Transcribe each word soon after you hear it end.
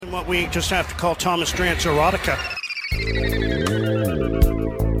What we just have to call Thomas Drancer erotica.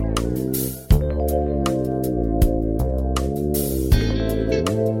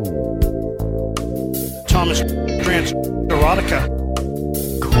 Thomas Drancer erotica.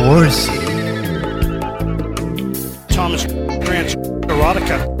 Corsi. Thomas Drancer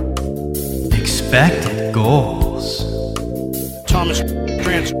erotica. Expected goals. Thomas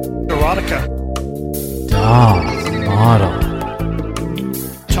Drancer erotica. Darth model.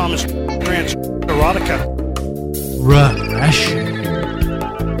 Thomas Drancer erotica. Regression.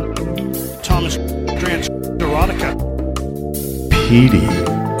 Thomas Drancer erotica.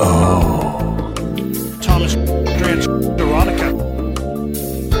 PDO. Thomas Drancer erotica.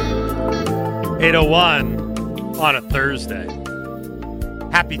 8:01 on a Thursday.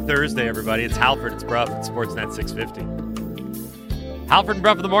 Happy Thursday, everybody. It's Halford, it's Bruff, it's Sportsnet 650. Halford and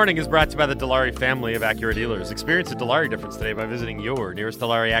Bruff of the Morning is brought to you by the Dilawri family of Acura dealers. Experience the Dilawri difference today by visiting your nearest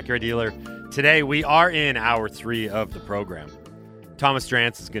Dilawri Acura dealer. Today, we are in Hour 3 of the program. Thomas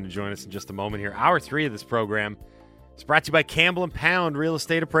Drance is going to join us in just a moment here. Hour 3 of this program is brought to you by Campbell & Pound Real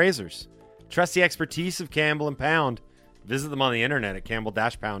Estate Appraisers. Trust the expertise of Campbell & Pound. Visit them on the internet at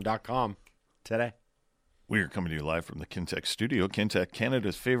campbell-pound.com today. We are coming to you live from the Kintec studio. Kintec,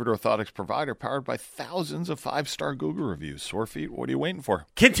 Canada's favorite orthotics provider, powered by thousands of 5-star Google reviews. Sore feet, what are you waiting for?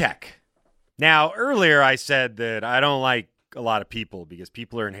 Kintec. Now, earlier I said that I don't like a lot of people because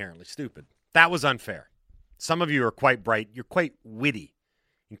people are inherently stupid. That was unfair. Some of you are quite bright. You're quite witty,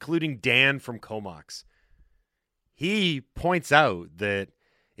 including Dan from Comox. He points out that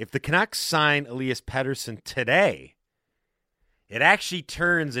if the Canucks sign Elias Pettersson today, it actually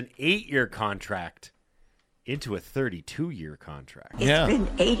turns an 8-year contract into a 32-year contract. It's been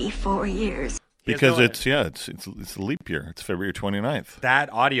 84 years. Because it's a leap year. It's February 29th.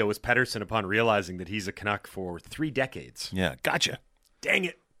 That audio was Pettersson upon realizing that he's a Canuck for 3 decades. Yeah, gotcha. Dang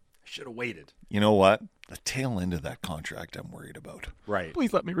it. I should have waited. You know what? The tail end of that contract I'm worried about. Right.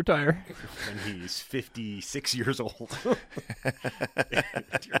 Please let me retire. When he's 56 years old.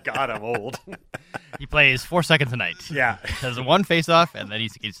 Dear God, I'm old. He plays 4 seconds a night. Yeah. Does one face-off, and then he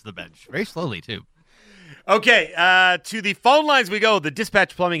gets to the bench. Very slowly, too. Okay, to the phone lines we go. The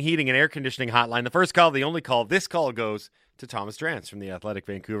Dispatch Plumbing, Heating, and Air Conditioning Hotline. The first call, the only call. This call goes to Thomas Drance from the Athletic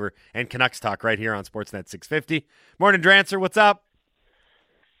Vancouver and Canucks Talk right here on Sportsnet 650. Morning, Drancer. What's up?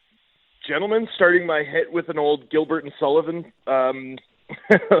 Gentlemen, starting my hit with an old Gilbert and Sullivan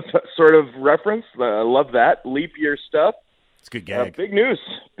sort of reference. I love that. Leap year stuff. It's a good gag. Big news.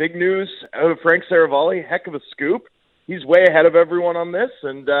 Big news out of Frank Saravalli. Heck of a scoop. He's way ahead of everyone on this,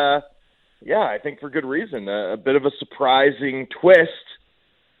 and I think for good reason. A bit of a surprising twist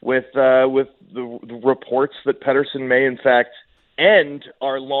with the reports that Pettersson may, in fact, end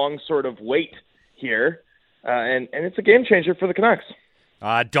our long sort of wait here, and it's a game changer for the Canucks.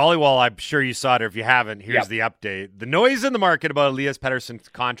 Dollywall, I'm sure you saw it, or if you haven't, here's the update. The noise in the market about Elias Pettersson's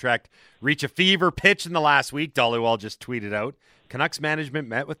contract reached a fever pitch in the last week. Dollywall just tweeted out, Canucks management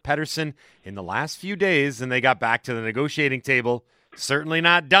met with Pettersson in the last few days, and they got back to the negotiating table. Certainly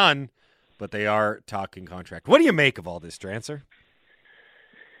not done, but they are talking contract. What do you make of all this, Drancer?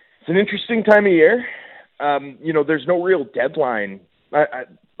 It's an interesting time of year. There's no real deadline.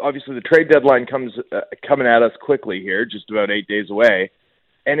 Obviously, the trade deadline coming at us quickly here, just about 8 days away.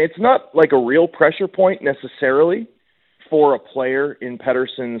 And it's not like a real pressure point necessarily for a player in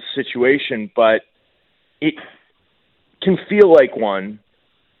Pettersson's situation, but it can feel like one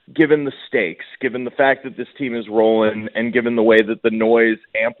given the stakes, given the fact that this team is rolling, and given the way that the noise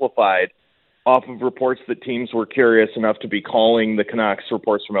amplified off of reports that teams were curious enough to be calling the Canucks,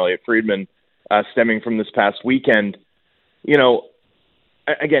 reports from Elliot Friedman stemming from this past weekend.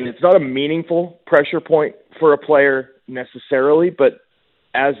 Again, it's not a meaningful pressure point for a player necessarily, but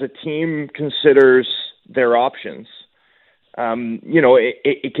as a team considers their options,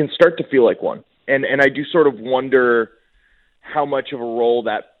 it can start to feel like one. And I do sort of wonder how much of a role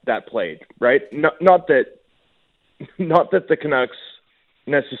that played, right? Not that the Canucks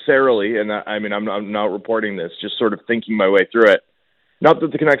necessarily, and I'm not reporting this, just sort of thinking my way through it. Not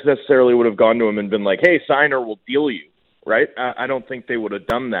that the Canucks necessarily would have gone to him and been like, hey, sign or we'll deal you, right? I don't think they would have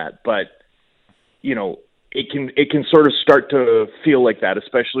done that, but, it can sort of start to feel like that,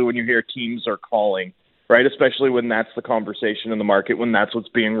 especially when you hear teams are calling, right? Especially when that's the conversation in the market, when that's what's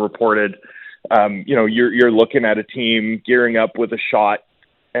being reported. You're looking at a team gearing up with a shot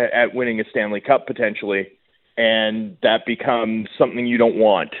at winning a Stanley Cup potentially, and that becomes something you don't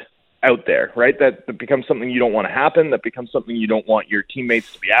want out there, right? That becomes something you don't want to happen. That becomes something you don't want your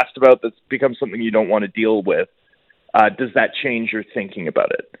teammates to be asked about. That becomes something you don't want to deal with. Does that change your thinking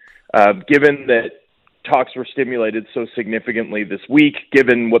about it? Given that talks were stimulated so significantly this week,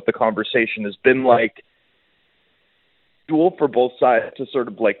 given what the conversation has been like, for both sides to sort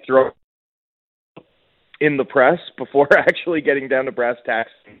of like throw in the press before actually getting down to brass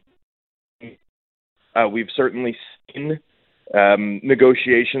tacks. We've certainly seen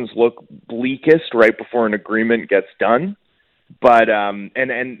negotiations look bleakest right before an agreement gets done, but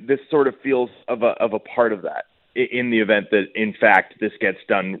and this sort of feels of a part of that in the event that in fact this gets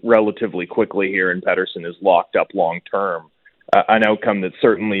done relatively quickly here and Pettersson is locked up long term. An outcome that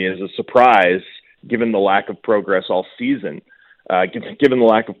certainly is a surprise given the lack of progress all season, given the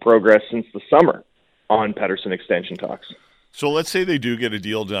lack of progress since the summer on Pettersson extension talks. So let's say they do get a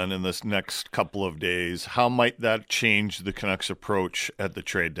deal done in this next couple of days. How might that change the Canucks' approach at the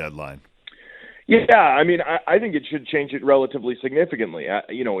trade deadline? Yeah, I mean, I think it should change it relatively significantly.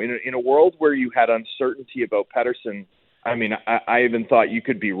 In a world where you had uncertainty about Pettersson, I mean, I even thought you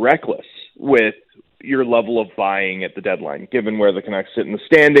could be reckless with your level of buying at the deadline, given where the Canucks sit in the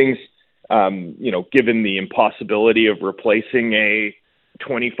standings, given the impossibility of replacing a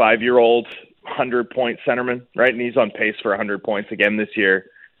 25-year-old 100-point centerman, right? And he's on pace for 100 points again this year,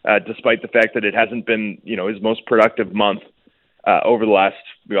 despite the fact that it hasn't been, his most productive month over the last,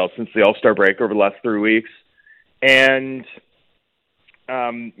 since the All-Star break, over the last 3 weeks. And,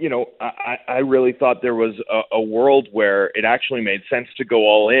 I really thought there was a world where it actually made sense to go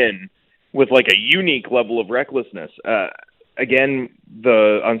all in with like a unique level of recklessness. Again,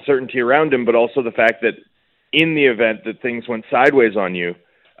 the uncertainty around him, but also the fact that in the event that things went sideways on you,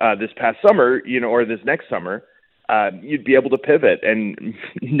 this past summer, or this next summer, you'd be able to pivot and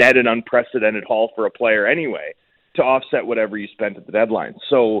net an unprecedented haul for a player anyway to offset whatever you spent at the deadline.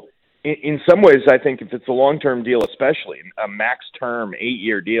 So in some ways, I think if it's a long-term deal, especially a max-term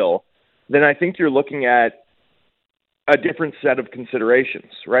 8-year deal, then I think you're looking at a different set of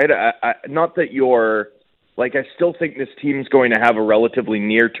considerations, right? Not that I still think this team's going to have a relatively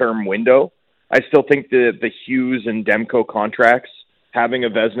near-term window. I still think the Hughes and Demko contracts, having a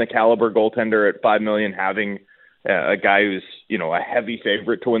Vezina caliber goaltender at $5 million, having a guy who's, a heavy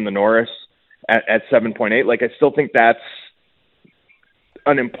favorite to win the Norris at 7.8, I still think that's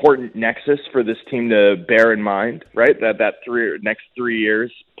an important nexus for this team to bear in mind, right? That next 3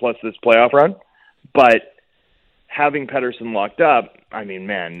 years plus this playoff run. But having Pettersson locked up, I mean,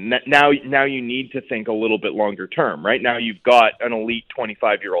 man, now you need to think a little bit longer term, right? Now you've got an elite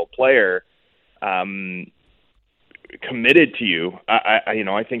 25-year-old player committed to you.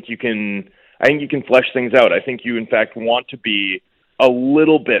 I think you can flesh things out. I think you in fact want to be a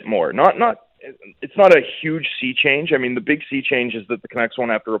little bit more. It's not a huge sea change. I mean, the big sea change is that the Canucks won't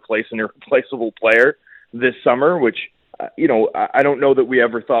have to replace an irreplaceable player this summer, which I don't know that we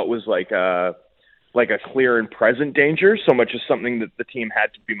ever thought was like a clear and present danger so much as something that the team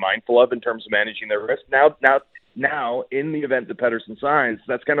had to be mindful of in terms of managing their risk. Now, in the event that Pettersson signs,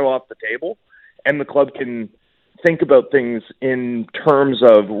 that's kind of off the table, and the club can think about things in terms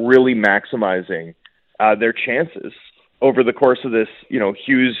of really maximizing their chances over the course of this,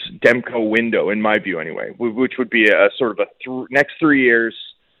 Hughes-Demko window, in my view anyway, which would be a sort of next 3 years.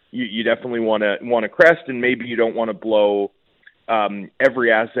 You definitely want to crest, and maybe you don't want to blow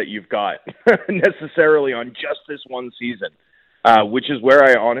every asset you've got necessarily on just this one season, which is where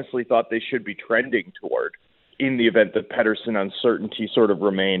I honestly thought they should be trending toward in the event that Pettersson uncertainty sort of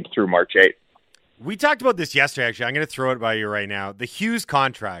remained through March 8th. We talked about this yesterday, actually. I'm going to throw it by you right now. The Hughes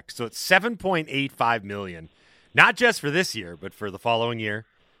contract, so it's $7.85 million, not just for this year, but for the following year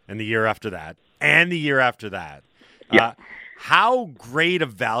and the year after that and the year after that. Yeah. How great a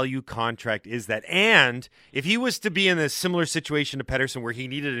value contract is that? And if he was to be in a similar situation to Pettersson where he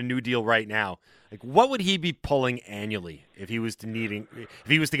needed a new deal right now, what would he be pulling annually if he was to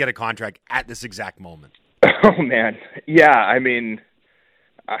get a contract at this exact moment? Oh man. Yeah. I mean,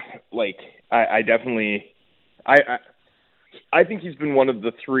 I definitely, I think he's been one of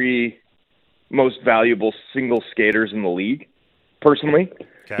the three most valuable single skaters in the league, personally.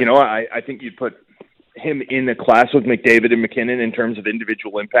 Okay. I think you'd put him in a class with McDavid and McKinnon in terms of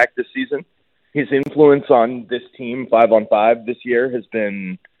individual impact this season. His influence on this team 5-on-5 this year has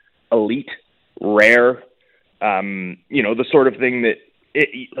been elite, rare. The sort of thing that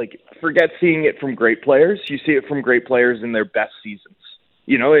forget seeing it from great players. You see it from great players in their best seasons.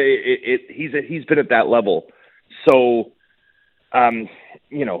 He's been at that level. So,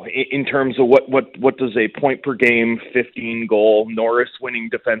 in terms of what does a point per game, 15 goal Norris winning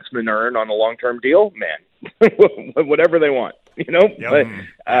defenseman earn on a long-term deal? Man, whatever they want, Yep.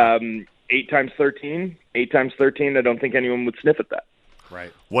 But, 8 times 13, I don't think anyone would sniff at that.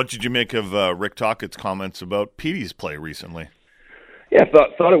 Right. What did you make of Rick Tocchet's comments about Petey's play recently? Yeah,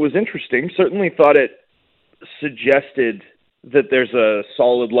 thought it was interesting. Certainly thought it suggested that there's a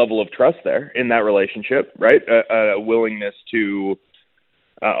solid level of trust there in that relationship, right? A willingness to,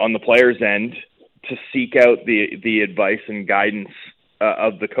 on the player's end, to seek out the advice and guidance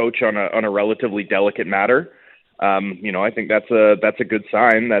of the coach on a relatively delicate matter. I think that's a good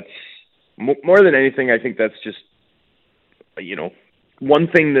sign. That's more than anything. I think that's just, one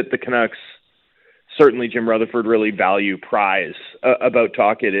thing that the Canucks, certainly Jim Rutherford, really prize about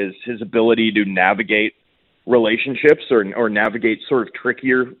Tocchet is his ability to navigate relationships or navigate sort of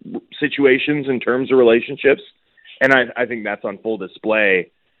trickier situations in terms of relationships. And I think that's on full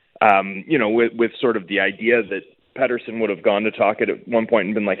display, with sort of the idea that Pettersson would have gone to Tocchet at one point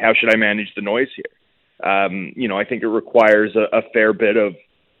and been like, how should I manage the noise here? I think it requires a fair bit of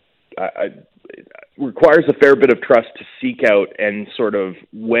trust to seek out and sort of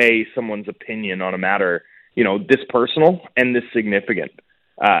weigh someone's opinion on a matter, this personal and this significant.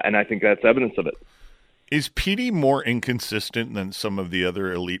 And I think that's evidence of it. Is Petey more inconsistent than some of the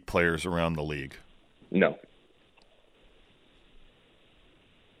other elite players around the league? No.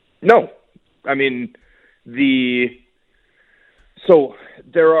 I mean, so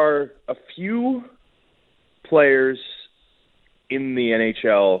there are a few players in the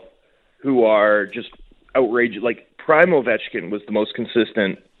NHL who are just outrageous. Like Prime Ovechkin was the most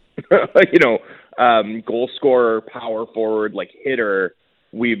consistent, goal scorer, power forward, like hitter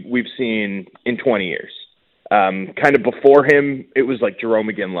we've seen in 20 years. Kind of before him, it was like Jerome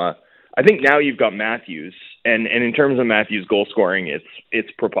McGinley. I think now you've got Matthews, and in terms of Matthews' goal scoring,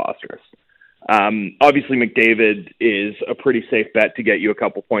 it's preposterous. Obviously, McDavid is a pretty safe bet to get you a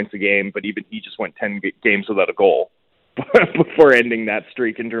couple points a game, but even he just went 10 games without a goal before ending that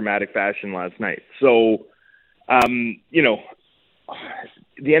streak in dramatic fashion last night. So, the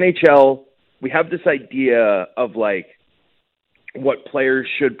NHL, we have this idea of like what players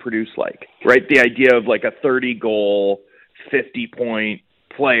should produce like, right? The idea of like a 30-goal, 50-point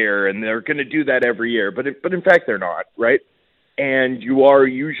player, and they're going to do that every year, but in fact they're not, right? And you are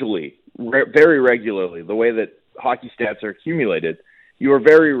usually very regularly, the way that hockey stats are accumulated, you are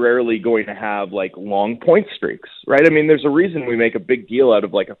very rarely going to have like long point streaks, right? I mean, there's a reason we make a big deal out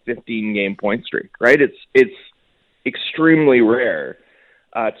of like a 15-game point streak, right? It's extremely rare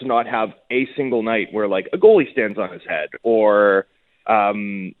to not have a single night where like a goalie stands on his head or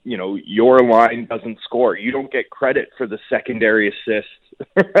your line doesn't score. You don't get credit for the secondary assist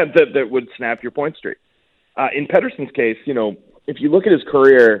that would snap your point streak. In Pettersson's case, if you look at his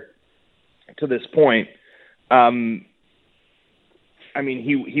career to this point,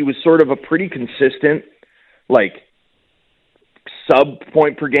 he was sort of a pretty consistent, like,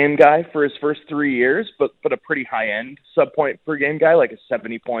 sub-point per game guy for his first 3 years, but a pretty high-end sub-point per game guy, like a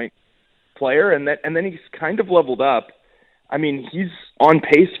 70-point player, and then he's kind of leveled up. I mean, he's on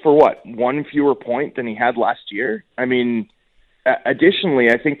pace for one fewer point than he had last year. I mean, additionally,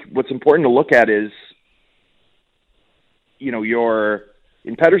 I think what's important to look at is,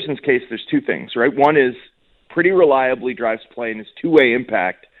 in Pettersson's case, there's two things, right? One is pretty reliably drives play, and his two-way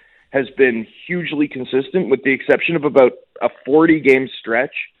impact has been hugely consistent, with the exception of about a 40-game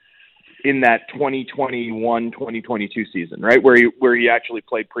stretch in that 2021-2022 season, right, where he actually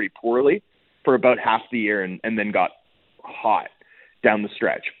played pretty poorly for about half the year and then got hot down the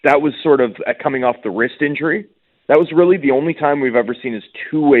stretch. That was sort of coming off the wrist injury. That was really the only time we've ever seen his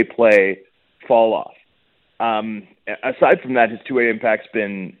two-way play fall off. Aside from that, his two-way impact's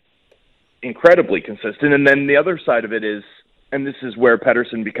been incredibly consistent. And then the other side of it is, and this is where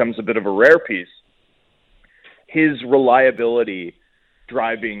Pettersson becomes a bit of a rare piece, his reliability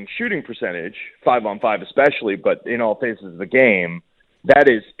driving shooting percentage, 5-on-5 especially, but in all phases of the game, that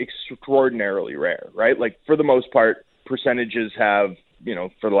is extraordinarily rare, right? Like, for the most part, percentages have,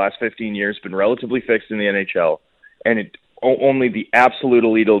 for the last 15 years been relatively fixed in the NHL, and only the absolute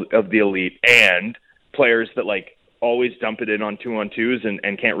elite of the elite and players that, like, always dump it in on 2-on-2s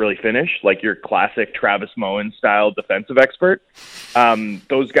and can't really finish, like your classic Travis Moen style defensive expert.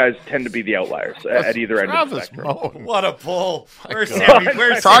 Those guys tend to be the outliers at either end of the spectrum. Moen. What a pull! Where's God.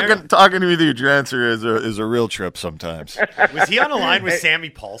 Sammy? Talking with you, Drancer, is a real trip sometimes. Was he on a line with Sammy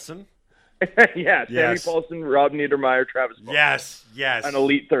Paulson? Yeah, Sammy Paulson, Rob Niedermeyer, Travis Moen. Yes. An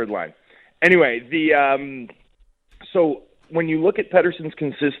elite third line. Anyway, so when you look at Pettersson's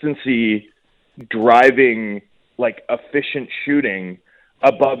consistency driving like efficient shooting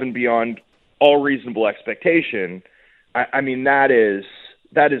above and beyond all reasonable expectation, I mean, that is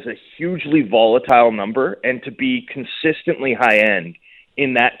a hugely volatile number, and to be consistently high end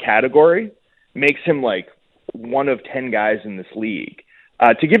in that category makes him like one of 10 guys in this league.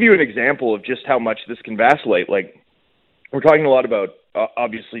 To give you an example of just how much this can vacillate, like, we're talking a lot about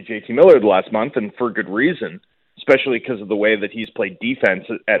obviously JT Miller the last month, and for good reason, especially because of the way that he's played defense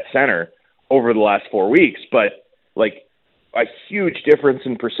at center over the last 4 weeks. But like a huge difference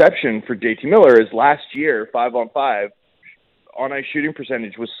in perception for JT Miller is last year, 5-on-5, on-ice shooting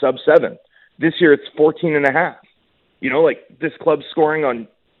percentage was sub-7. This year it's 14.5. Like this club's scoring on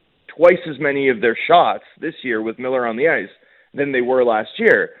twice as many of their shots this year with Miller on the ice than they were last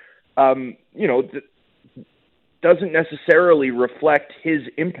year. Doesn't necessarily reflect his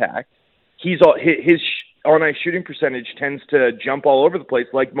impact. His on-ice shooting percentage tends to jump all over the place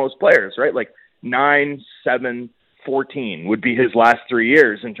like most players, right? Like 9, 7, 14 would be his last 3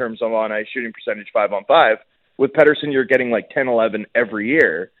 years in terms of on-ice shooting percentage 5-on-5. With Pettersson, you're getting like 10, 11 every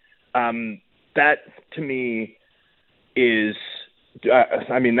year. That, to me, is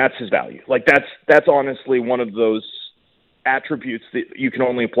that's his value. Like that's honestly one of those attributes that you can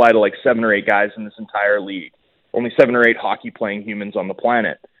only apply to like 7 or 8 guys in this entire league. Only 7 or 8 hockey playing humans on the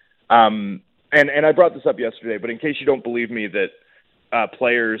planet. And I brought this up yesterday, but in case you don't believe me that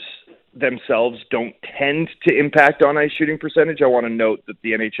players themselves don't tend to impact on-ice shooting percentage, I want to note that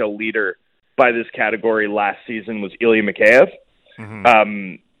the NHL leader by this category last season was Ilya Mikheyev.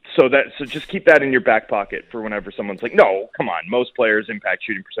 Mm-hmm. So just keep that in your back pocket for whenever someone's like, no, come on, most players impact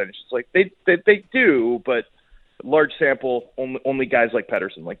shooting percentage. It's like they do, but large sample, only guys like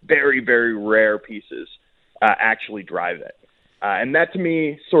Pettersson, like very, very rare pieces actually drive it. And that to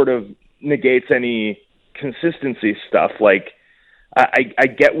me sort of negates any consistency stuff. Like I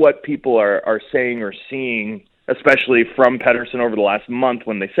get what people are saying or seeing, especially from Pettersson over the last month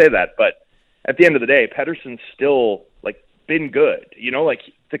when they say that. But at the end of the day, Pettersson's still like been good. Like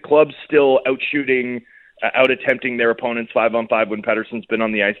the club's still out shooting, out attempting their opponents 5-on-5 when Pettersson's been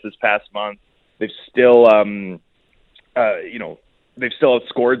on the ice this past month. They've still, they've still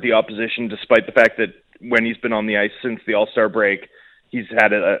outscored the opposition despite the fact that when he's been on the ice since the All-Star break, he's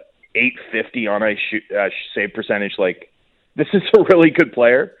had a 850 on-ice save percentage. Like, this is a really good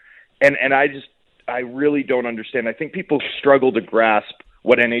player, and I really don't understand. I think people struggle to grasp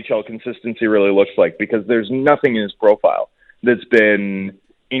what NHL consistency really looks like because there's nothing in his profile that's been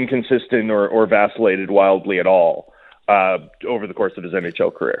inconsistent or vacillated wildly at all over the course of his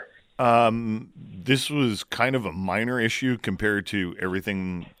NHL career. This was kind of a minor issue compared to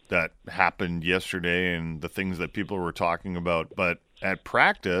everything that happened yesterday and the things that people were talking about. But at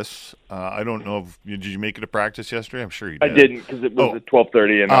practice, I don't know did you make it a practice yesterday? I'm sure you did. I didn't because it was at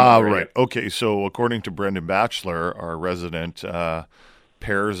 12:30. Right. Okay. So according to Brendan Batchelor, our resident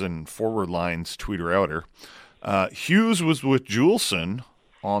pairs and forward lines tweeter-outer, Hughes was with Juleson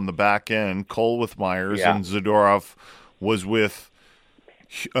on the back end, Cole with Myers, and Zadorov was with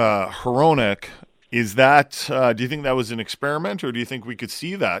Hronek. Is that, do you think that was an experiment, or do you think we could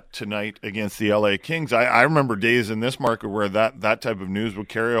see that tonight against the LA Kings? I remember days in this market where that type of news would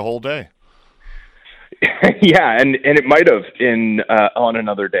carry a whole day. Yeah, and it might have on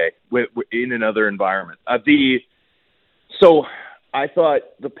another day, in another environment. So I thought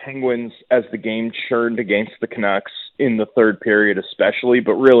the Penguins, as the game churned against the Canucks in the third period especially,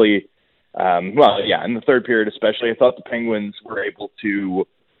 but really, in the third period especially, I thought the Penguins were able to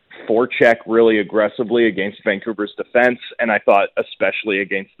forecheck really aggressively against Vancouver's defense, and I thought especially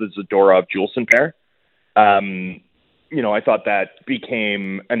against the Zadorov-Juleson pair. I thought that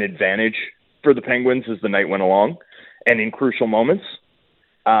became an advantage for the Penguins as the night went along and in crucial moments.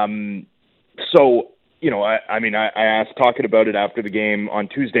 I asked talking about it after the game on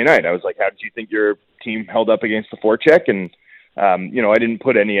Tuesday night. I was like, how did you think your team held up against the forecheck? And, I didn't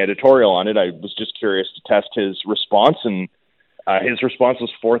put any editorial on it. I was just curious to test his response, and his response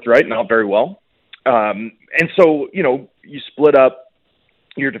was forthright, not very well. And so, you split up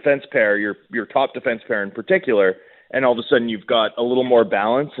your defense pair, your top defense pair in particular, and all of a sudden you've got a little more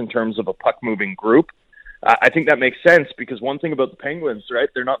balance in terms of a puck-moving group. I think that makes sense because one thing about the Penguins, right,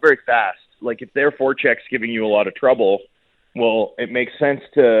 they're not very fast. Like, if their forecheck's giving you a lot of trouble, well, it makes sense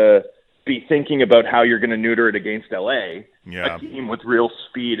to be thinking about how you're going to neuter it against LA, a team with real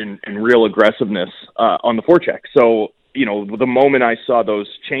speed and real aggressiveness on the forecheck. So, the moment I saw those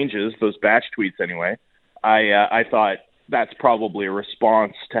changes, those batch tweets anyway, I thought that's probably a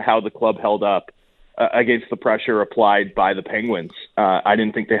response to how the club held up against the pressure applied by the Penguins. I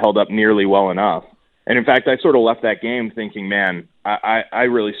didn't think they held up nearly well enough. And in fact, I sort of left that game thinking, man, I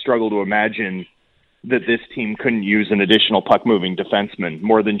really struggle to imagine that this team couldn't use an additional puck-moving defenseman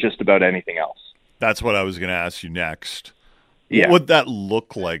more than just about anything else. That's what I was going to ask you next. Yeah. What would that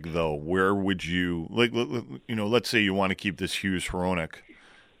look like, though? Where would you, let's say you want to keep this Hughes-Hronek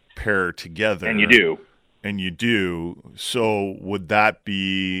pair together. And you do. So would that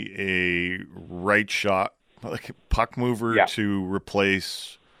be a right shot like puck mover Yeah. to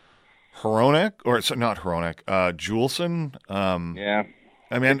replace Hronek, or so not Hronek, Juleson. Yeah.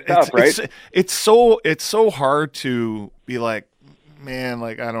 I mean, It's tough, right? it's so hard to be like, man,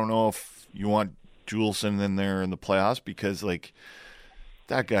 like I don't know if you want Juleson in there in the playoffs because like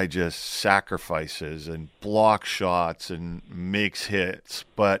that guy just sacrifices and blocks shots and makes hits,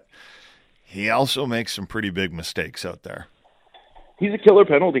 but he also makes some pretty big mistakes out there. He's a killer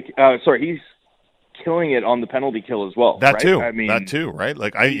penalty. He's killing it on the penalty kill as well. That right? too. I mean, that too, right?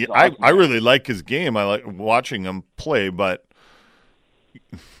 Like he's awesome. I really like his game. I like watching him play, but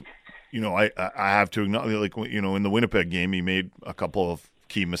I have to acknowledge, like, in the Winnipeg game, he made a couple of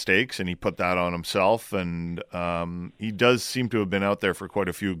key mistakes, and he put that on himself. And he does seem to have been out there for quite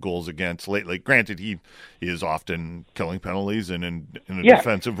a few goals against lately. Granted, he is often killing penalties and in a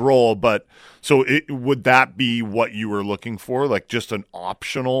defensive role. But so would that be what you were looking for, like just an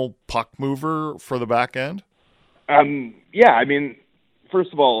optional puck mover for the back end? Yeah. I mean,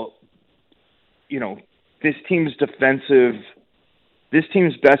 first of all, this team's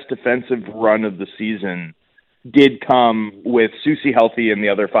best defensive run of the season did come with Soucy healthy and the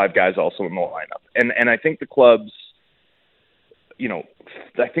other 5 guys also in the lineup. And I think the club's,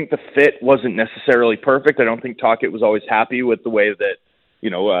 I think the fit wasn't necessarily perfect. I don't think Tocchet was always happy with the way that,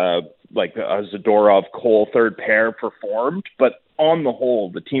 Zadorov, Cole third pair performed. But on the whole,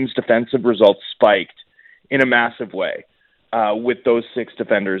 the team's defensive results spiked in a massive way with those 6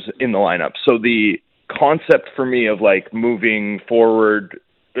 defenders in the lineup. So the concept for me of like moving forward,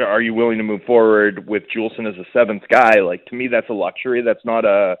 are you willing to move forward with Juleson as a 7th guy? Like, to me, that's a luxury. That's not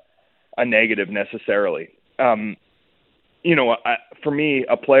a negative necessarily. For me,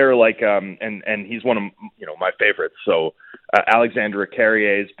 a player like, and he's one of, my favorites. So Alexandre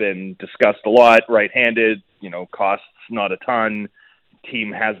Carrier has been discussed a lot, right-handed, costs not a ton.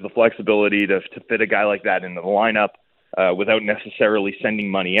 Team has the flexibility to fit a guy like that into the lineup without necessarily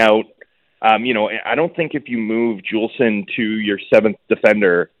sending money out. I don't think if you move Juleson to your 7th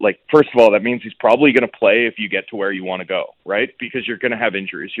defender, like, first of all, that means he's probably going to play if you get to where you want to go, right? Because you're going to have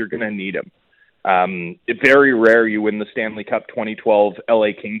injuries. You're going to need him. It's very rare you win the Stanley Cup 2012 LA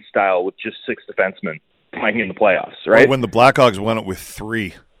Kings style with just 6 defensemen playing in the playoffs, right? Or when the Blackhawks won it with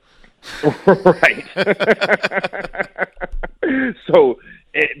 3. Right. So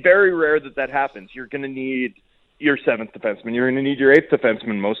very rare that happens. You're going to need your 7th defenseman. You're going to need your 8th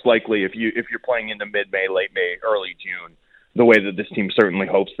defenseman most likely if you're playing into mid-May, late May, early June, the way that this team certainly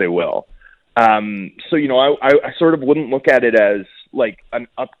hopes they will. I sort of wouldn't look at it as like an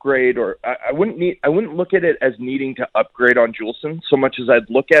upgrade, or I wouldn't look at it as needing to upgrade on Juleson so much as I'd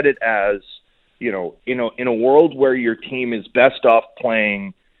look at it as, in a world where your team is best off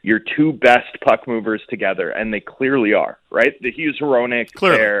playing your 2 best puck movers together, and they clearly are, right? The Hughes-Hronek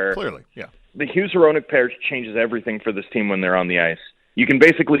pair. Clearly, yeah. The Hughes-Hronek pair changes everything for this team when they're on the ice. You can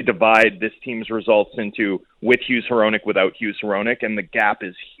basically divide this team's results into with Hughes-Hronek, without Hughes-Hronek, and the gap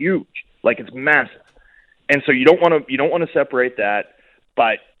is huge. Like, it's massive. And so you don't want to separate that.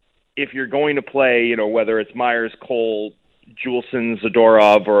 But if you're going to play, whether it's Myers, Cole, Juleson,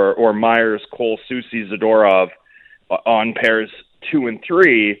 Zadorov, or Myers, Cole, Soucy, Zadorov on pairs 2 and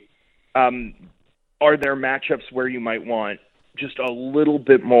 3, are there matchups where you might want just a little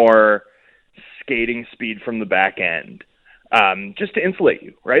bit more skating speed from the back end, just to insulate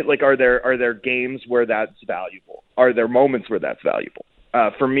you, right? Like, are there games where that's valuable? Are there moments where that's valuable?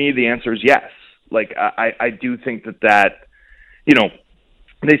 For me, the answer is yes. Like, I do think that,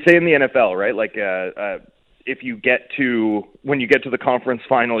 they say in the NFL, right? Like, when you get to the conference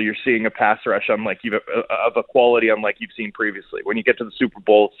final, you're seeing a pass rush of a quality unlike you've seen previously. When you get to the Super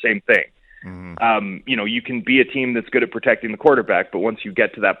Bowl, same thing. Mm-hmm. You can be a team that's good at protecting the quarterback, but once you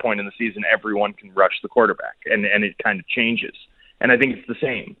get to that point in the season, everyone can rush the quarterback, and it kind of changes. And I think it's the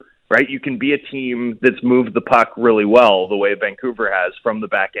same, right? You can be a team that's moved the puck really well, the way Vancouver has from the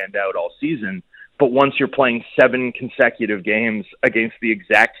back end out all season, but once you're playing 7 consecutive games against the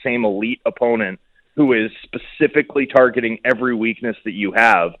exact same elite opponent who is specifically targeting every weakness that you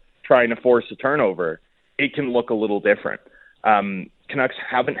have, trying to force a turnover, it can look a little different. Canucks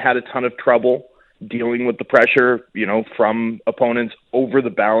haven't had a ton of trouble dealing with the pressure, from opponents over the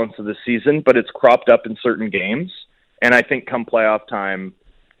balance of the season, but it's cropped up in certain games. And I think come playoff time,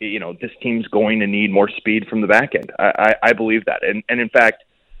 this team's going to need more speed from the back end. I believe that. And in fact,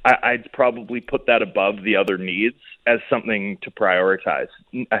 I'd probably put that above the other needs as something to prioritize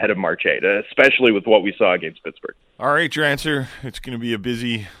ahead of March 8, especially with what we saw against Pittsburgh. All right, Drancer, it's going to be a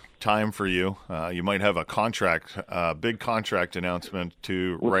busy time for you. You might have a big contract announcement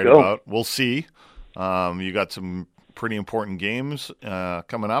to write about. We'll see. You got some pretty important games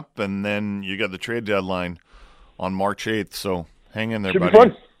coming up, and then you got the trade deadline on March 8th. So hang in there, Should be buddy.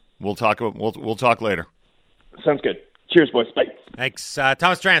 fun. We'll talk later. Sounds good. Cheers, boys. Bye. Thanks.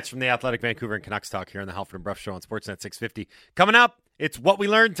 Thomas Drancer from the Athletic Vancouver and Canucks Talk here on the Halford and Bruff Show on Sportsnet 650. Coming up, it's What We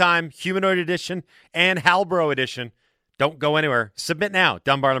Learned time, Humanoid Edition and Halbro Edition. Don't go anywhere. Submit now.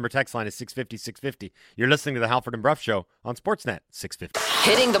 Dunbar Lumber text line is 650-650. You're listening to the Halford and Bruff Show on Sportsnet 650.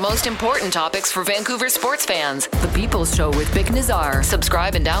 Hitting the most important topics for Vancouver sports fans. The People's Show with Vic Nazar.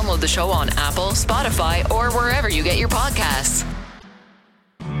 Subscribe and download the show on Apple, Spotify, or wherever you get your podcasts.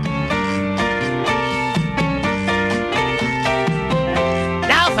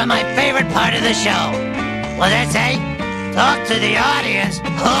 Now for my favorite part of the show. What's that say? Talk to the audience.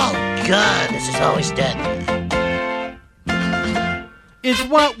 Oh, God, this is always dead. It's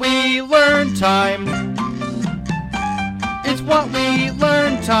what we learn time. It's what we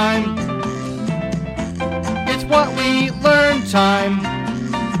learn time. It's what we learn time.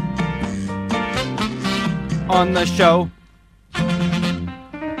 On the show.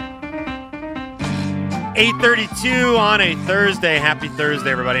 8:32 on a Thursday. Happy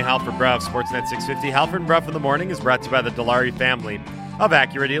Thursday, everybody. Halford Bruff, Sportsnet 650. Halford and Bruff in the morning is brought to you by the Dilawri family of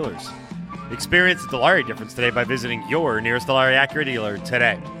Acura dealers. Experience the Dilawri difference today by visiting your nearest Dilawri Acura dealer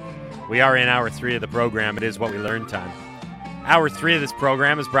today. We are in hour 3 of the program. It is What We Learned time. Hour 3 of this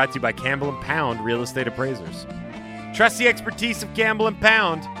program is brought to you by Campbell & Pound Real Estate Appraisers. Trust the expertise of Campbell &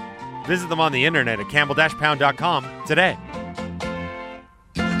 Pound. Visit them on the internet at campbell-pound.com today.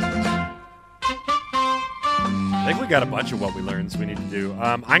 I think we got a bunch of What We Learned we need to do.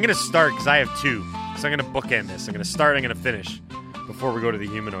 I'm going to start because I have 2. So I'm going to bookend this. I'm going to start, I'm going to finish before we go to the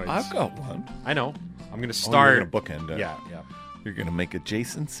humanoids. I've got one. I know. I'm going to start. You're going to bookend it. Yeah. You're going to make a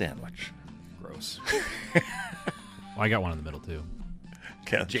Jason sandwich. Gross. Well, I got one in the middle, too.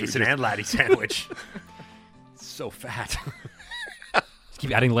 Jason and Laddie sandwich. So fat. Just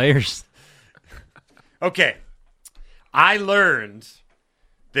keep adding layers. Okay. I learned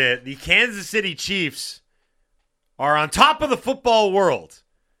that the Kansas City Chiefs are on top of the football world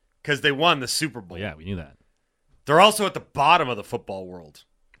because they won the Super Bowl. Well, yeah, we knew that. They're also at the bottom of the football world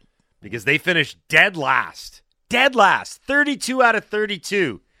because they finished dead last. Dead last. 32 out of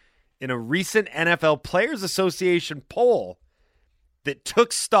 32 in a recent NFL Players Association poll that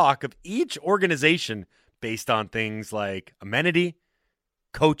took stock of each organization based on things like amenity,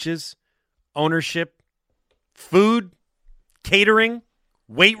 coaches, ownership, food, catering,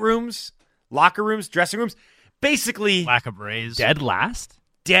 weight rooms, locker rooms, dressing rooms. Basically, Lack of raise. Dead last?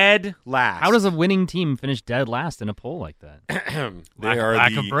 dead last. How does a winning team finish dead last in a poll like that?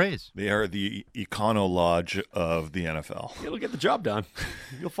 Lack of praise. They are the Econo Lodge of the NFL. It'll get the job done.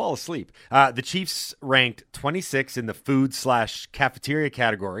 You'll fall asleep. The Chiefs ranked 26 in the food/cafeteria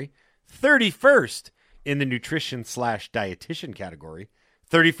category, 31st in the nutrition/dietitian category,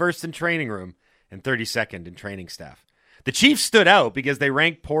 31st in training room, and 32nd in training staff. The Chiefs stood out because they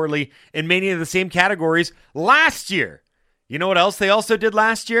ranked poorly in many of the same categories last year. You know what else they also did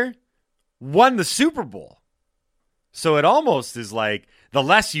last year? Won the Super Bowl. So it almost is like the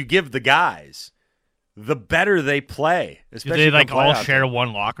less you give the guys, the better they play. Do they like all share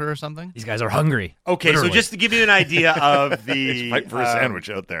one locker or something? These guys are hungry. Okay, Literally. so just to give you an idea of the Fight for a sandwich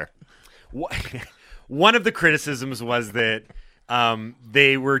out there. One of the criticisms was that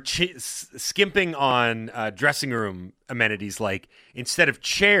they were skimping on dressing room amenities. Like instead of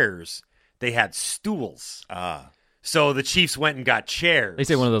chairs, they had stools. So the Chiefs went and got chairs. They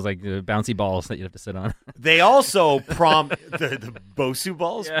say one of those like bouncy balls that you have to sit on. They also the Bosu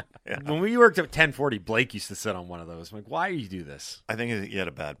balls. Yeah. When we worked at 1040, Blake used to sit on one of those. I'm like, why do you do this? I think he had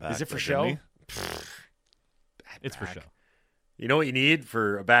a bad back. Is it for though, show? didn't It's for show. You know what you need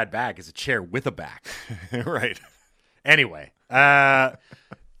for a bad back is a chair with a back. he? Right. Anyway, the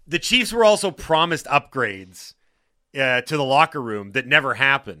Chiefs were also promised upgrades to the locker room that never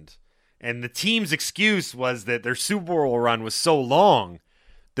happened. And the team's excuse was that their Super Bowl run was so long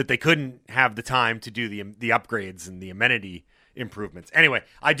that they couldn't have the time to do the upgrades and the amenity improvements. Anyway,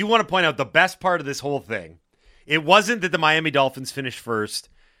 I do want to point out the best part of this whole thing. It wasn't that the Miami Dolphins finished first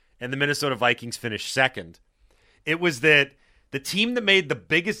and the Minnesota Vikings finished second. It was that the team that made the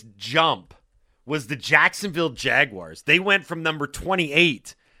biggest jump was the Jacksonville Jaguars. They went from number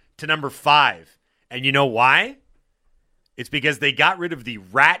 28 to number 5. And you know why? It's because they got rid of the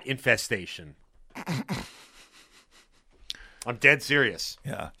rat infestation. I'm dead serious.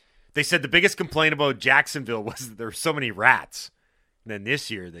 Yeah. They said the biggest complaint about Jacksonville was that there were so many rats. And then this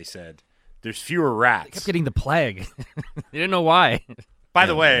year they said there's fewer rats. They kept getting the plague. They didn't know why. By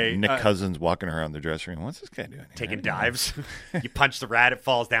the way, Nick Cousins walking around the dressing room. What's this guy doing? taking dives. You punch the rat, it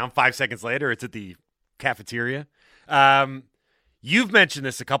falls down. 5 seconds later, it's at the cafeteria. You've mentioned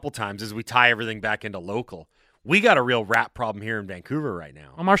this a couple times as we tie everything back into local. We got a real rat problem here in Vancouver right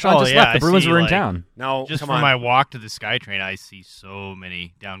now. Well, Marchand just left. The Bruins were in town. No, just come from on. my walk to the SkyTrain, I see so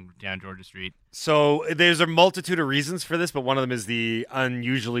many down Georgia Street. So there's a multitude of reasons for this, but one of them is the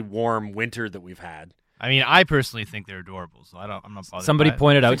unusually warm winter that we've had. I mean, I personally think they're adorable, so I'm not bothered. Somebody by it.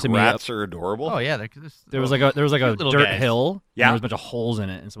 pointed out to me Rats are adorable. Oh yeah, there was like a little dirt guys. hill. Yeah. And there was a bunch of holes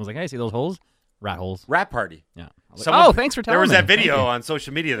in it, and someone's like, "Hey, see those holes? Rat holes." Rat party. Yeah. I was like, Someone- oh, thanks for telling There was me. that video Thank you. on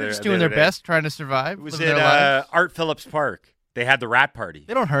social media. They're There, just the doing their other day. best, trying to survive. It was living at their lives. Art Phillips Park. They had the rat party.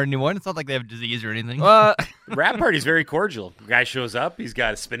 They don't hurt anyone. It's not like they have disease or anything. The rat party's very cordial. The guy shows up. He's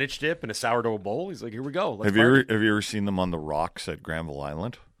got a spinach dip and a sourdough bowl. He's like, "Here we go. Let's Have you party." ever seen them on the rocks at Granville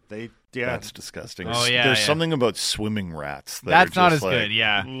Island? Yeah. That's disgusting. Oh, yeah, There's yeah. something about swimming rats That's are not just as like, good,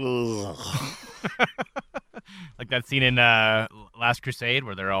 yeah. ugh. Like that scene in Last Crusade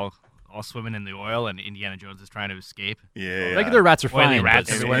where they're all swimming in the oil and Indiana Jones is trying to escape. Yeah. Regular rats are Oily fine. rats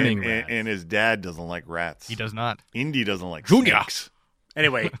but are swimming and, rats. and his dad doesn't like rats. He does not. Indy doesn't like Junior. snakes.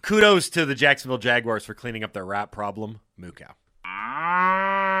 Anyway, kudos to the Jacksonville Jaguars for cleaning up their rat problem. Moo cow.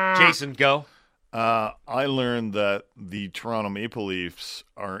 Jason, go. I learned that the Toronto Maple Leafs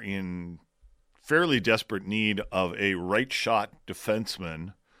are in fairly desperate need of a right shot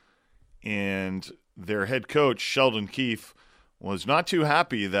defenseman, and their head coach, Sheldon Keefe, was not too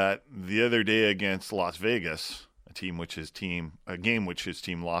happy that the other day against Las Vegas, a game which his team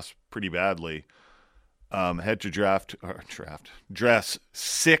lost pretty badly, had to dress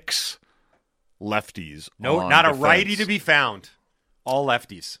 6 lefties. No, on not a defense. righty to be found. All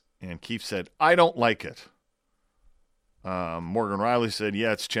lefties. And Keefe said, "I don't like it." Morgan Riley said,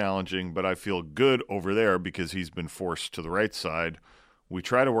 "Yeah, it's challenging, but I feel good over there because he's been forced to the right side. We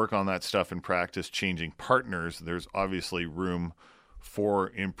try to work on that stuff in practice, changing partners. There's obviously room for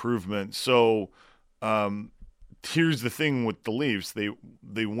improvement." So here's the thing with the Leafs.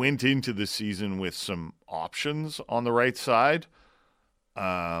 They went into the season with some options on the right side,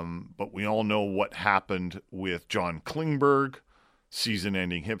 but we all know what happened with John Klingberg,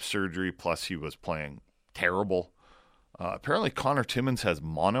 season-ending hip surgery, plus he was playing terrible. Apparently Connor Timmins has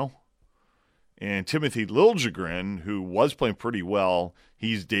mono. And Timothy Liljegren, who was playing pretty well,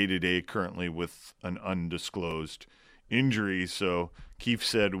 he's day-to-day currently with an undisclosed injury. So Keefe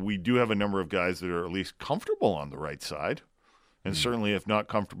said, we do have a number of guys that are at least comfortable on the right side. And certainly if not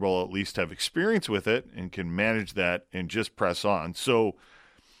comfortable, at least have experience with it and can manage that and just press on. So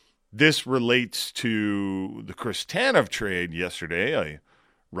this relates to the Chris Tanev trade yesterday, a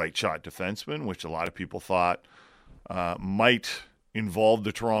right shot defenseman, which a lot of people thought might involve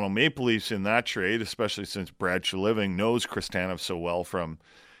the Toronto Maple Leafs in that trade, especially since Brad Shiliving knows Chris Tanev so well from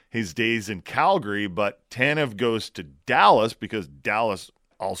his days in Calgary. But Tanev goes to Dallas because Dallas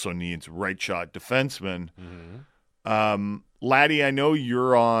also needs right shot defensemen. Laddie, I know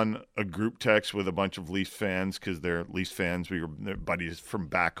you're on a group text with a bunch of Leafs fans because they're Leafs fans. They're buddies from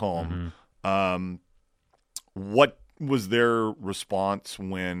back home. What was their response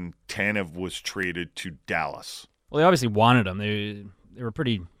when Tanev was traded to Dallas? Well, they obviously wanted him. They were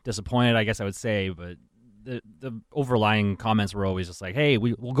pretty disappointed, I guess I would say, but the overlying comments were always just like, hey,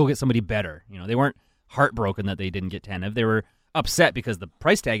 we'll go get somebody better. You know, they weren't heartbroken that they didn't get Tanev. They were upset because the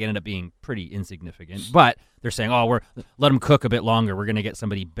price tag ended up being pretty insignificant, but they're saying, let him cook a bit longer. We're going to get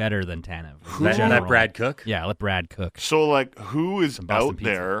somebody better than Tanev. Let Brad cook? Yeah, let Brad cook. So, like, who is out pizza.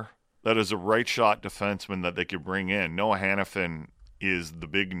 there that is a right shot defenseman that they could bring in? Noah Hannafin is the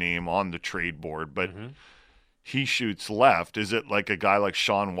big name on the trade board, but he shoots left. Is it like a guy like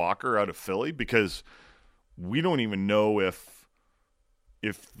Sean Walker out of Philly? Because we don't even know if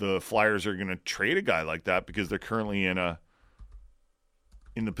the Flyers are going to trade a guy like that because they're currently in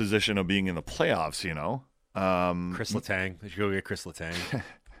the position of being in the playoffs, you know. Chris Letang. They should go get Chris Letang.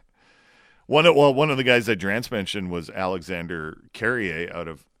 One of the guys that Drance mentioned was Alexander Carrier out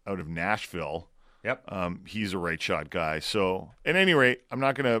of Nashville. Yep. He's a right shot guy. So at any rate, I'm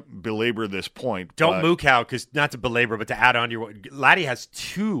not going to belabor this point. Don't moo cow, because not to belabor, but to add on to your Laddie has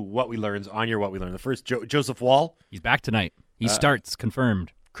 2 what we learns on your what we learned. The first, Joseph Wall. He's back tonight. He starts,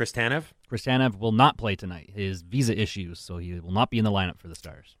 confirmed. Chris Tanev. Chris Tanev will not play tonight. His visa issues, so he will not be in the lineup for the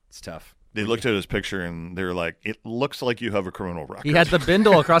Stars. It's tough. They looked at his picture and they're like, "It looks like you have a criminal record." He had the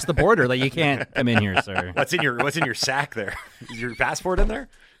bindle across the border. Like, you can't come in here, sir. What's in your sack there? Is your passport in there?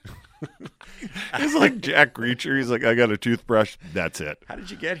 He's like Jack Reacher. He's like, "I got a toothbrush. That's it." How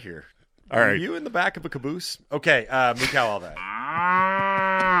did you get here? All Are right. you in the back of a caboose? Okay, moo cow all that.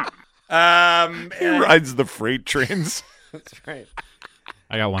 He rides the freight trains. That's right.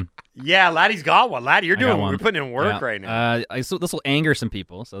 I got one. Yeah, Laddie's got one. Laddie, you're I got doing. one. We're putting in work Yeah. right now. So this will anger some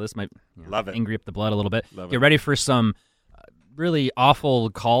people. So this might Love it. angry up the blood a little bit. Love Get it. ready for some really awful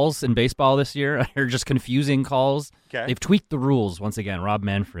calls in baseball this year. They're just confusing calls. Okay. They've tweaked the rules once again. Rob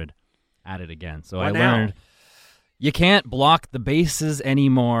Manfred at it again. So What I now? learned you can't block the bases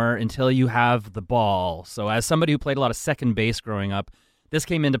anymore until you have the ball. So as somebody who played a lot of second base growing up, this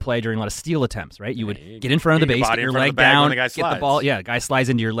came into play during a lot of steal attempts, right? You would get in front of the Get your base, body get in your front of leg the bag when down, the guy get the slides. ball. Yeah, guy slides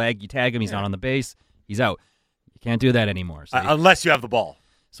into your leg, you tag him, he's not on the base, he's out. You can't do that anymore. So Unless you have the ball.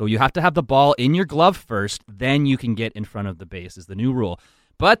 So you have to have the ball in your glove first, then you can get in front of the base is the new rule.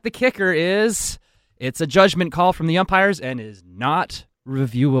 But the kicker is it's a judgment call from the umpires and is not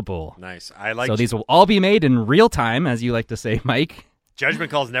reviewable. Nice. I like So these will all be made in real time, as you like to say, Mike.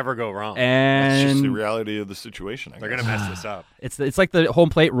 judgment calls never go wrong. It's just the And reality of the situation. They're going to mess this up. it's like the home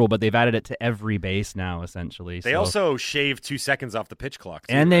plate rule, but they've added it to every base now, essentially. They So- also shave 2 seconds off the pitch clock.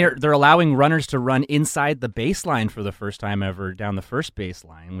 too, And right? they're allowing runners to run inside the baseline for the first time ever down the first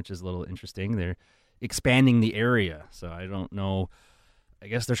baseline, which is a little interesting. They're expanding the area. So I don't know. I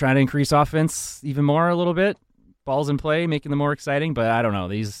guess they're trying to increase offense even more a little bit. Balls in play, making them more exciting. But I don't know.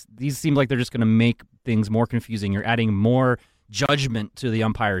 These seem like they're just going to make things more confusing. You're adding more judgment to the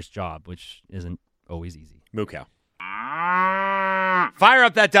umpire's job, which isn't always easy. Moo cow. Fire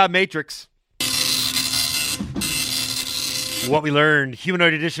up that dot matrix. What we learned,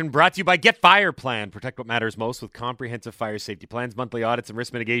 Humanoid Edition, brought to you by Get Fire Plan. Protect what matters most with comprehensive fire safety plans, monthly audits, and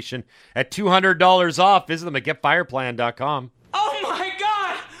risk mitigation at $200 off. Visit them at getfireplan.com. Oh my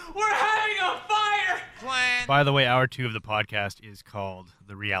god! We're having a fire! By the way, hour 2 of the podcast is called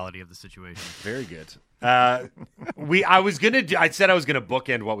The Reality of the Situation. Very good. I said I was gonna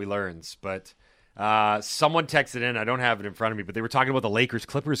bookend what we learned, but someone texted in. I don't have it in front of me, but they were talking about the Lakers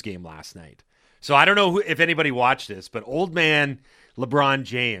Clippers game last night. So I don't know if anybody watched this, but old man LeBron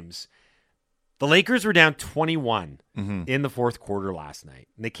James, the Lakers were down 21 in the fourth quarter last night,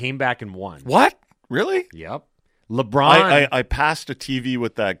 and they came back and won. What? Really? Yep. LeBron. I passed a TV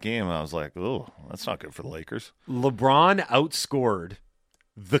with that game, and I was like, oh, that's not good for the Lakers. LeBron outscored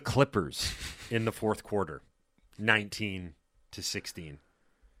the Clippers in the fourth quarter, 19-16.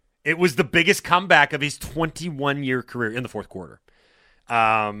 It was the biggest comeback of his 21-year career in the fourth quarter.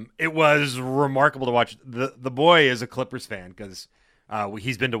 It was remarkable to watch. The boy is a Clippers fan because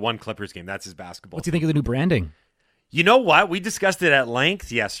he's been to one Clippers game. That's his basketball. What's he think of the new branding? You know what? We discussed it at length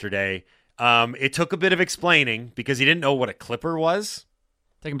yesterday. It took a bit of explaining because he didn't know what a Clipper was.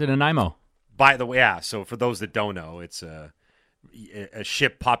 Take him to Nanaimo. By the way, yeah. So for those that don't know, it's a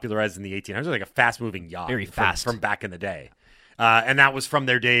ship popularized in the 1800s, like a fast-moving yacht. Very fast. From back in the day. And that was from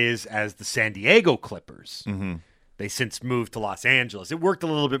their days as the San Diego Clippers. Mm-hmm. They since moved to Los Angeles. It worked a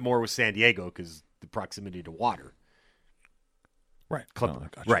little bit more with San Diego because the proximity to water. Right. Clipper. Oh, I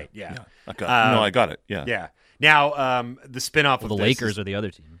gotcha. Right, yeah. I got it. Yeah. Yeah. Now, the spinoff Well, of the this Lakers is- are the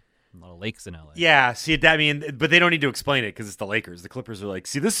other team. A lot of lakes in LA. Yeah, see, but they don't need to explain it because it's the Lakers. The Clippers are like,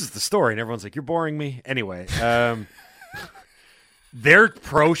 see, this is the story, and everyone's like, you're boring me. Anyway, their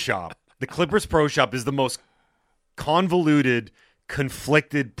pro shop, the Clippers pro shop, is the most convoluted,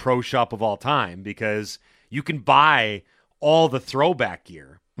 conflicted pro shop of all time because you can buy all the throwback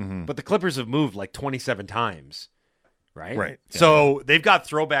gear, but the Clippers have moved like 27 times, right? Right. So they've got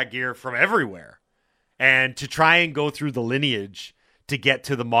throwback gear from everywhere, and to try and go through the lineage to get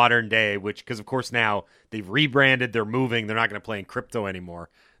to the modern day, which, because of course now they've rebranded, they're moving, they're not going to play in crypto anymore.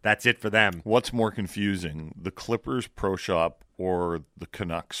 That's it for them. What's more confusing, the Clippers Pro Shop or the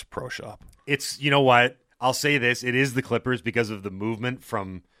Canucks Pro Shop? It's, you know what? I'll say this. It is the Clippers because of the movement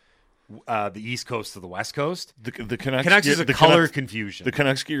from the East Coast to the West Coast. The Canucks Is a color confusion. The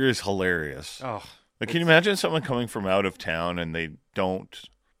Canucks gear is hilarious. Oh, Like, can you imagine someone coming from out of town and they don't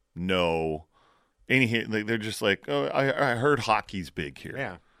know any? Like, they're just like, oh, I heard hockey's big here.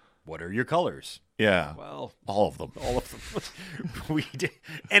 yeah. What are your colors? Yeah. Well, All of them. all of them. We did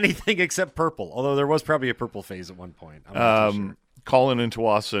anything except purple, although there was probably a purple phase at one point. I'm not too sure. Colin and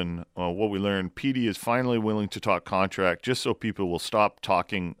Tawasin, what we learned, PD is finally willing to talk contract just so people will stop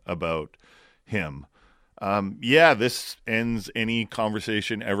talking about him. This ends any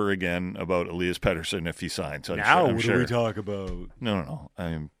conversation ever again about Elias Pettersson if he signs. I'm sure. talk about? No.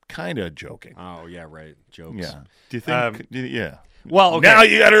 I'm kind of joking. Oh, yeah, right. Jokes. Yeah. Do you think? Yeah. Well, okay. Now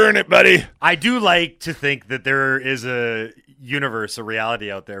you got to earn it, buddy. I do like to think that there is a universe, a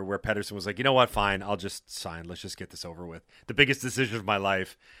reality out there where Pettersson was like, you know what, fine, I'll just sign. Let's just get this over with. The biggest decision of my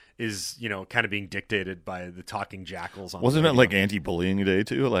life is, kind of being dictated by the talking jackals. Wasn't it like anti-bullying day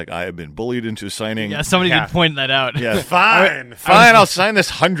too? Like, I have been bullied into signing. Yeah, somebody did point that out. Yeah, fine. I'll sign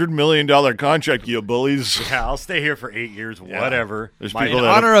this $100 million contract, you bullies. Yeah, I'll stay here for 8 years, whatever. There's In people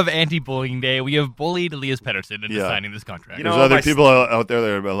honor of anti-bullying day, we have bullied Elias Pettersson into Yeah. signing this contract. There's other people out there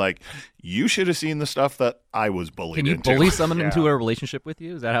that are like, you should have seen the stuff that I was bullied Can you into. bully someone into a relationship with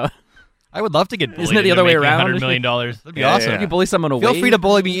you? Is that how? I would love to get bullied. Isn't it the other way into making around? $100 million. That'd be awesome. Can you bully someone away? Feel free to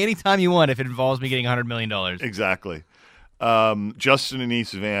bully me anytime you want if it involves me getting $100 million. Exactly. Justin and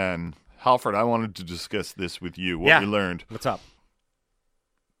East Van. Halford, I wanted to discuss this with you. What we learned. What's up?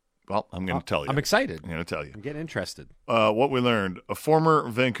 Well, I'm going to tell you. I'm excited. I'm going to tell you. I'm getting interested. What we learned. A former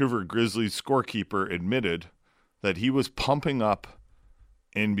Vancouver Grizzlies scorekeeper admitted that he was pumping up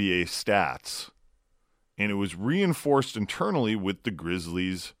NBA stats, and it was reinforced internally with the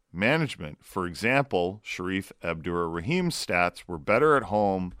Grizzlies management. For example, Sharif Abdur-Rahim's stats were better at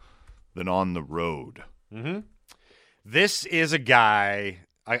home than on the road. Mm-hmm. This is a guy.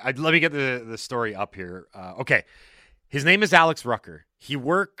 Let me get the story up here. Okay. His name is Alex Rucker. He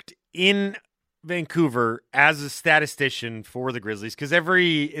worked in Vancouver as a statistician for the Grizzlies because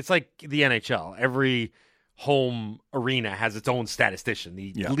it's like the NHL. Every home arena has its own statistician.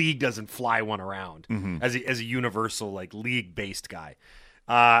 The league doesn't fly one around as a universal, like, league-based guy.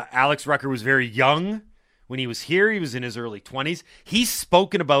 Alex Rucker was very young when he was here. He was in his early 20s. He's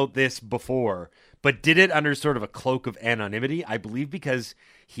spoken about this before, but did it under sort of a cloak of anonymity, I believe, because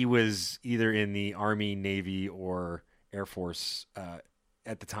he was either in the Army, Navy, or Air Force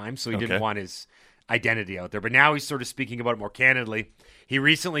at the time, so he didn't want his identity out there. But now he's sort of speaking about it more candidly. He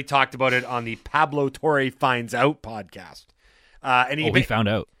recently talked about it on the Pablo Torre Finds Out podcast. And he found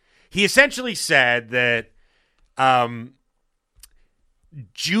out. He essentially said that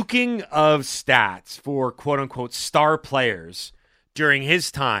juking of stats for quote-unquote star players during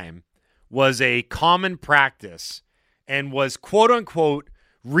his time was a common practice and was quote-unquote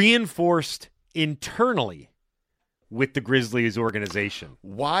reinforced internally with the Grizzlies organization.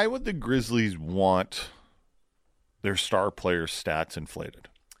 Why would the Grizzlies want their star players' stats inflated?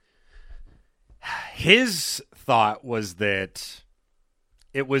 His thought was that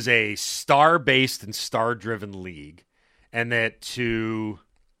it was a star-based and star-driven league, and that to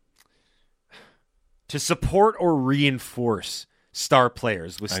support or reinforce star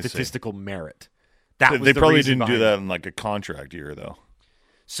players with statistical merit. They probably didn't do that in like a contract year, though.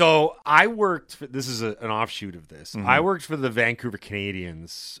 So I worked this is an offshoot of this. I worked for the Vancouver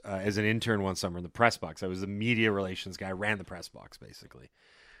Canadians as an intern one summer in the press box. I was the media relations guy. I ran the press box, basically.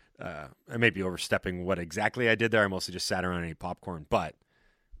 I may be overstepping what exactly I did there. I mostly just sat around and ate popcorn,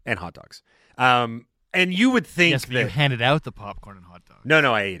 and hot dogs. And you would think that you handed out the popcorn and hot dogs.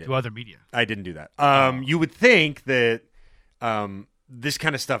 No, I ate it. To other media. I didn't do that. You would think that this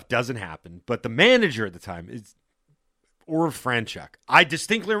kind of stuff doesn't happen, but the manager at the time is Orv Franchuk. I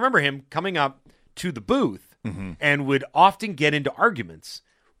distinctly remember him coming up to the booth and would often get into arguments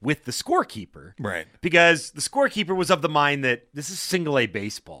with the scorekeeper. Right. Because the scorekeeper was of the mind that this is single A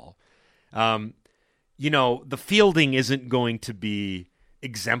baseball. The fielding isn't going to be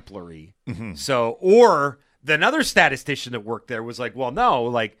exemplary. So, or another statistician that worked there was like, well, no,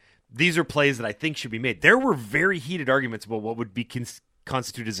 like, these are plays that I think should be made. There were very heated arguments about what would be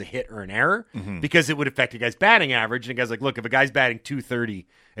constituted as a hit or an error because it would affect a guy's batting average. And a guy's like, look, if a guy's batting .230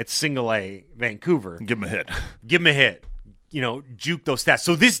 at single A Vancouver, give him a hit. Give him a hit. Juke those stats.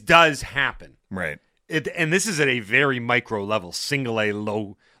 So this does happen. Right. And this is at a very micro level, single A,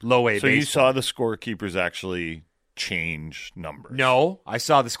 low A. So you saw the scorekeepers actually change numbers? No, I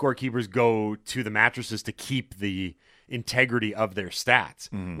saw the scorekeepers go to the mattresses to keep the integrity of their stats.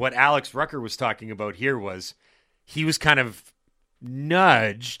 What Alex Rucker was talking about here was he was kind of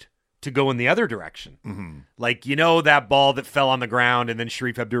nudged to go in the other direction. Like, that ball that fell on the ground and then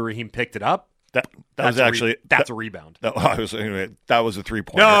Sharif Abdur-Rahim picked it up? That was actually a rebound. That was a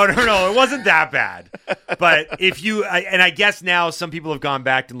 3-pointer. No, it wasn't that bad. But if you I guess now some people have gone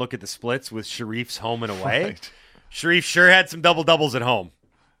back and look at the splits with Sharif's home and away. Right. Sharif sure had some double doubles at home.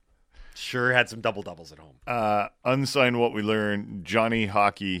 Unsigned what we learned. Johnny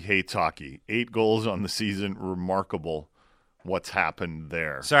Hockey hates hockey. 8 goals on the season. Remarkable. What's happened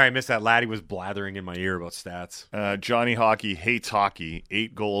there? Sorry, I missed that. Laddie was blathering in my ear about stats. Johnny Hockey hates hockey.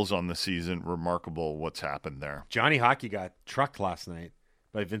 8 goals on the season. Remarkable. What's happened there? Johnny Hockey got trucked last night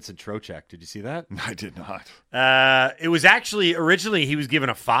by Vincent Trocheck. Did you see that? I did not. It was actually, originally he was given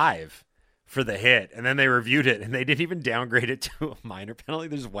a 5 for the hit, and then they reviewed it, and they didn't even downgrade it to a minor penalty.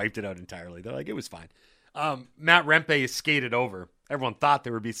 They just wiped it out entirely. They're like, it was fine. Matt Rempe is skated over. Everyone thought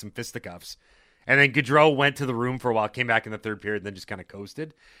there would be some fisticuffs. And then Gaudreau went to the room for a while, came back in the third period, and then just kind of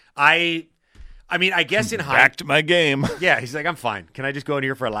coasted. I mean, I guess in hindsight, back to my game. Yeah, he's like, I'm fine. Can I just go in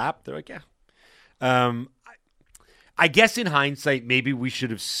here for a lap? They're like, yeah. I guess in hindsight, maybe we should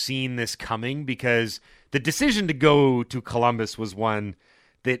have seen this coming, because the decision to go to Columbus was one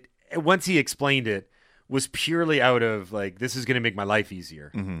that, once he explained it, was purely out of like, this is going to make my life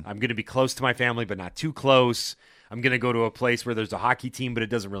easier. I'm going to be close to my family, but not too close. I'm going to go to a place where there's a hockey team, but it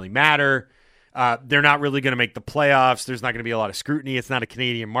doesn't really matter. They're not really going to make the playoffs. There's not going to be a lot of scrutiny. It's not a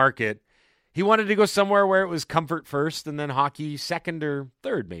Canadian market. He wanted to go somewhere where it was comfort first and then hockey second or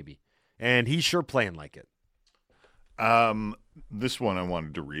third, maybe. And he's sure playing like it. This one I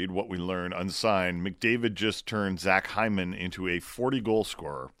wanted to read. What we learned unsigned. McDavid just turned Zach Hyman into a 40-goal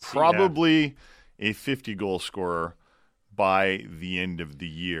scorer. Probably a 50-goal scorer by the end of the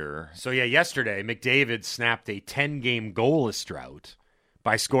year. So, yeah, yesterday, McDavid snapped a 10-game goalless drought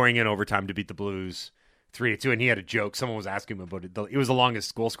by scoring in overtime to beat the Blues 3-2. And he had a joke. Someone was asking him about it. It was the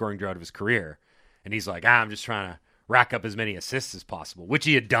longest goal-scoring drought of his career. And he's like, I'm just trying to rack up as many assists as possible, which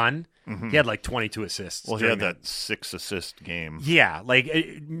he had done. He had like 22 assists. Well, he had that 6-assist game. Yeah, like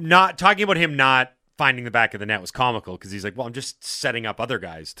not talking about him not finding the back of the net was comical, because he's like, well, I'm just setting up other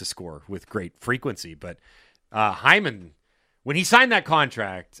guys to score with great frequency. But Hyman, when he signed that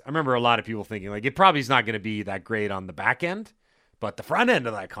contract, I remember a lot of people thinking like, it probably is not going to be that great on the back end, but the front end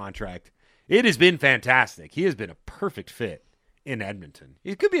of that contract, it has been fantastic. He has been a perfect fit in Edmonton.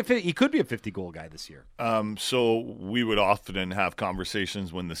 He could be a 50-goal guy this year. So we would often have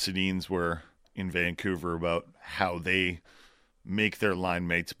conversations when the Sedins were in Vancouver about how they make their line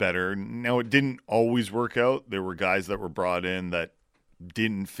mates better. Now, it didn't always work out. There were guys that were brought in that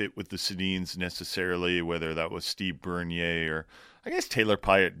didn't fit with the Sedins necessarily, whether that was Steve Bernier or I guess Taylor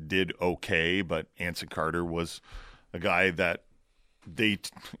Pyatt did okay, but Anson Carter was a guy that they,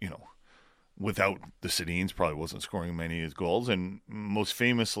 without the Sedins, probably wasn't scoring many of his goals. And most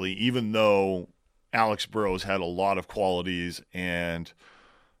famously, even though Alex Burrows had a lot of qualities and,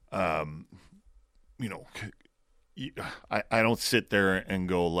 I don't sit there and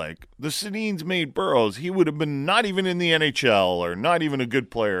go like, the Sedins made Burrows. He would have been not even in the NHL or not even a good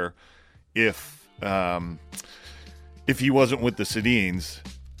player if he wasn't with the Sedins.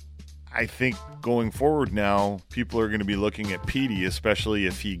 I think going forward now, people are going to be looking at Petey, especially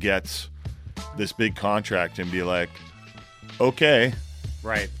if he gets this big contract, and be like, okay,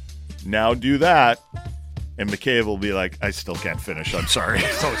 right, now do that. And McCabe will be like, I still can't finish. I'm sorry.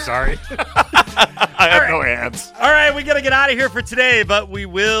 So sorry. I have no hands. All right, we got to get out of here for today, but we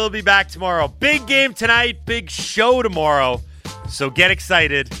will be back tomorrow. Big game tonight, big show tomorrow. So get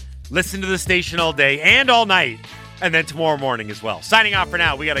excited. Listen to the station all day and all night, and then tomorrow morning as well. Signing off for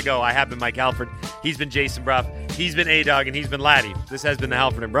now. We got to go. I have been Mike Halford. He's been Jason Bruff. He's been A-Dog, and he's been Laddie. This has been the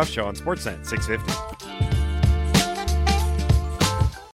Halford and Bruff Show on Sportsnet 650.